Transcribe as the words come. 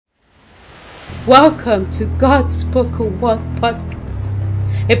Welcome to God's Spoken Word Podcast,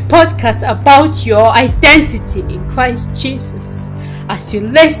 a podcast about your identity in Christ Jesus. As you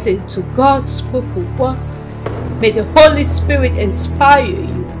listen to God's spoken word, may the Holy Spirit inspire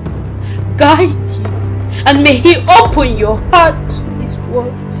you, guide you, and may He open your heart to His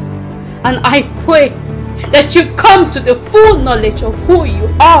words. And I pray that you come to the full knowledge of who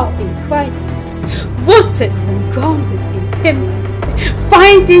you are in Christ, rooted and grounded in Him,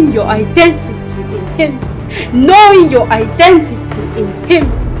 finding your identity in Him, knowing your identity in Him.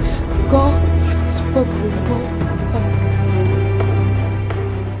 God Spoken Word Podcast.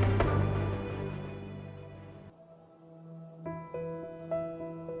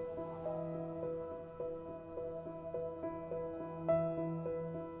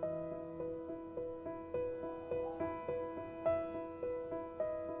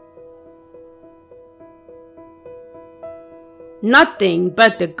 Nothing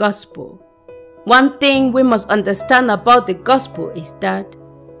but the gospel. One thing we must understand about the gospel is that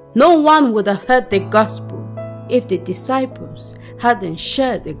no one would have heard the gospel if the disciples hadn't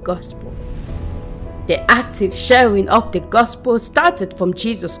shared the gospel. The active sharing of the gospel started from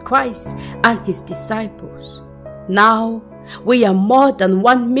Jesus Christ and His disciples. Now, we are more than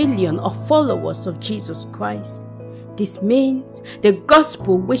 1 million of followers of Jesus Christ. This means the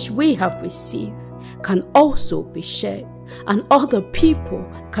gospel which we have received can also be shared, and other people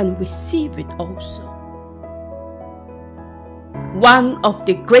can receive it also. One of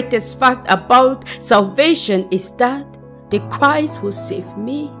the greatest facts about salvation is that the Christ who saved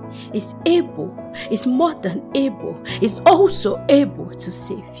me is more than able, is also able to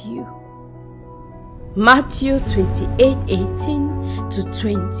save you. Matthew 28:18 to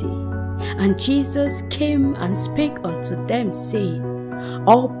 20. And Jesus came and spake unto them, saying,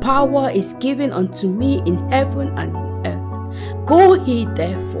 All power is given unto me in heaven and in earth. Go ye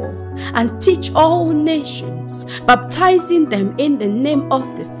therefore and teach all nations, baptizing them in the name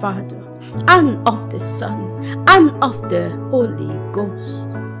of the Father, and of the Son, and of the Holy Ghost.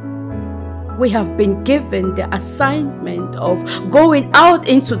 We have been given the assignment of going out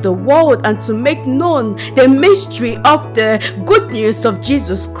into the world and to make known the mystery of the good news of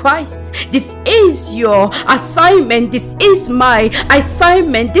Jesus Christ. This is your assignment. This is my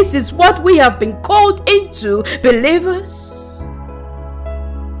assignment. This is what we have been called into, believers.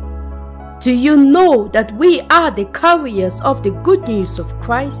 Do you know that we are the carriers of the good news of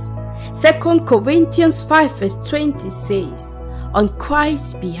Christ? 2 Corinthians 5:20 says, On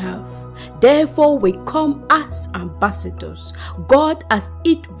Christ's behalf, therefore we come as ambassadors, God as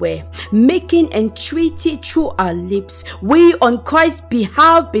it were, making entreaty through our lips. We on Christ's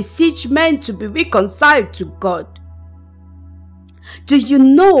behalf beseech men to be reconciled to God. Do you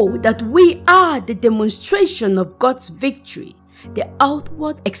know that we are the demonstration of God's victory, the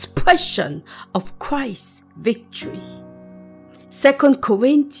outward expression of Christ's victory? 2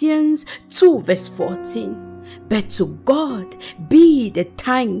 Corinthians 2:14. But to God be the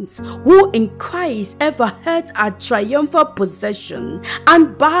thanks, who in Christ ever heard our triumphal procession,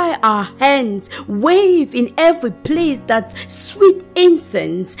 and by our hands wave in every place that sweet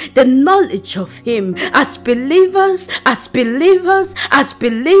incense, the knowledge of Him. As believers,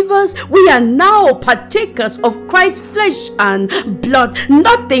 we are now partakers of Christ's flesh and blood.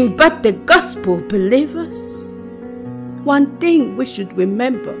 Nothing but the gospel, believers. One thing we should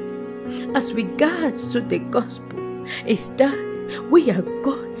remember as regards to the gospel is that we are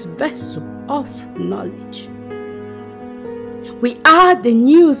God's vessel of knowledge. We are the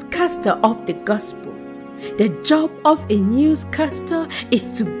newscaster of the gospel. The job of a newscaster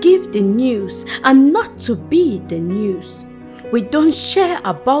is to give the news and not to be the news. We don't share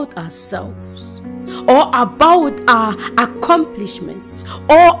about ourselves or about our accomplishments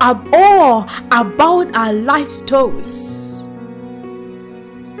or about our life stories.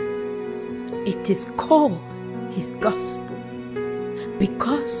 It is called His gospel,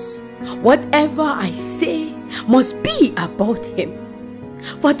 because whatever I say must be about Him.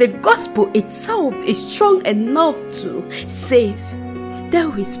 For the gospel itself is strong enough to save.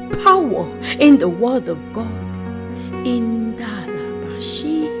 There is power in the word of God.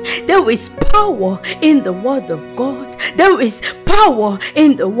 There is power in the word of God. There is power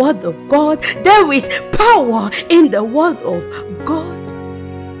in the word of God. There is power in the word of God.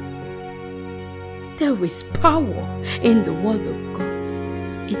 There is power in the word of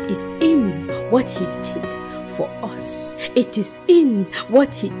God. It is in what He did for us. It is in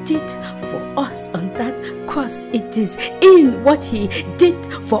what He did for us on that cross. It is in what He did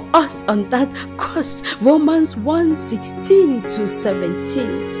for us on that cross. Romans 1:16 to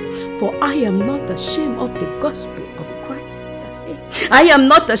 17. For I am not ashamed of the gospel of Christ. I am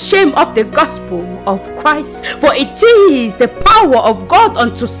not ashamed of the gospel of Christ, for it is the power of God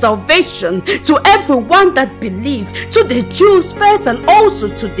unto salvation to everyone that believes, to the Jews first and also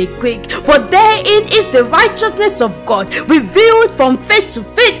to the Greek. For therein is the righteousness of God revealed from faith to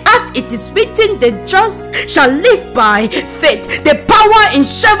faith, as it is written, the just shall live by faith. The power in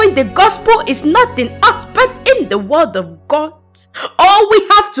sharing the gospel is not in us but in the word of God. All we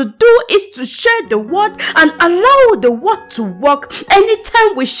have to do is to share the word and allow the word to work.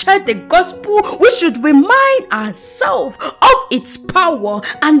 Anytime we share the gospel, we should remind ourselves of its power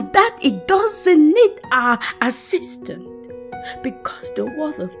and that it doesn't need our assistance. Because the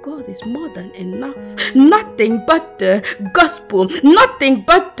word of God is more than enough. Nothing but the gospel. Nothing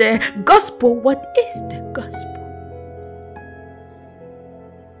but the gospel. What is the gospel?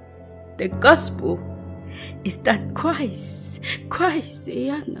 The gospel is that Christ,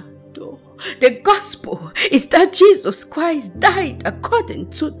 the gospel is that Jesus Christ died according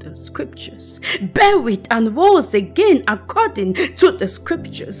to the scriptures, buried and rose again according to the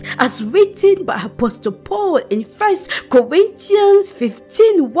scriptures, as written by Apostle Paul in 1 Corinthians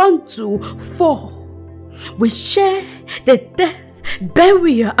 15, 1-4. We share the death,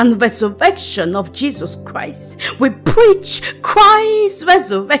 burial and resurrection of Jesus Christ. We preach Christ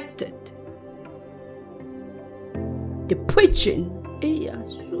resurrected. The preaching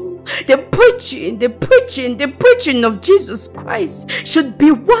of Jesus Christ should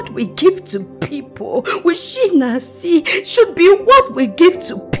be what we give to people. We should be what we give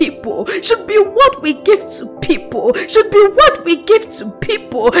to people. Should be what we give to people. Should be what we give to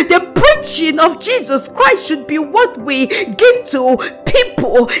people. The preaching of Jesus Christ should be what we give to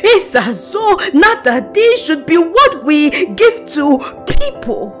people. It's as though not that this should be what we give to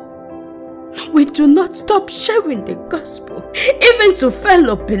people. We do not stop sharing the gospel, even to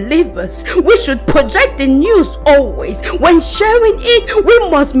fellow believers. We should project the news always. When sharing it, we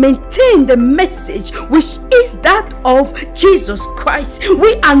must maintain the message, which is that of Jesus Christ.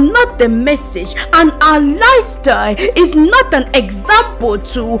 We are not the message, and our lifestyle is not an example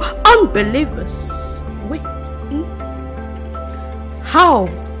to unbelievers. Wait. How?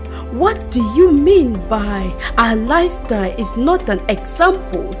 What do you mean by our lifestyle is not an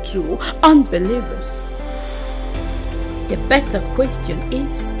example to unbelievers? The better question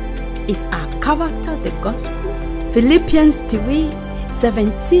is our character the gospel? Philippians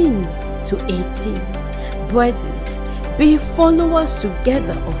 3:17-18. Brethren, be followers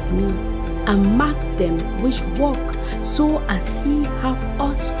together of me, and mark them which walk so as he have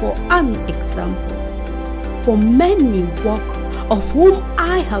us for an example. For many walk, of whom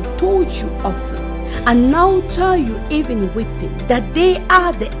I have told you often, and now tell you even weeping, that they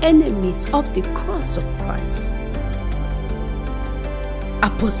are the enemies of the cross of Christ.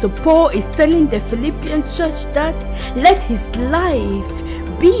 Apostle Paul is telling the Philippian church that let his life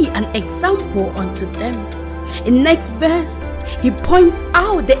be an example unto them. In next verse, he points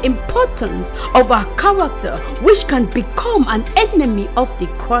out the importance of our character, which can become an enemy of the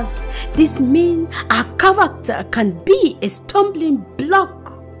cross. This means our character can be a stumbling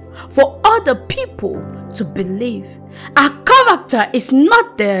block for other people to believe. Our character is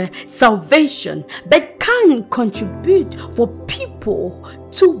not the salvation, but can contribute for people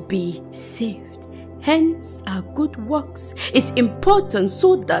to be saved. Hence, our good works is important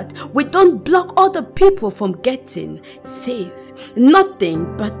so that we don't block other people from getting saved. Nothing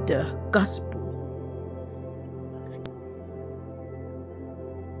but the gospel.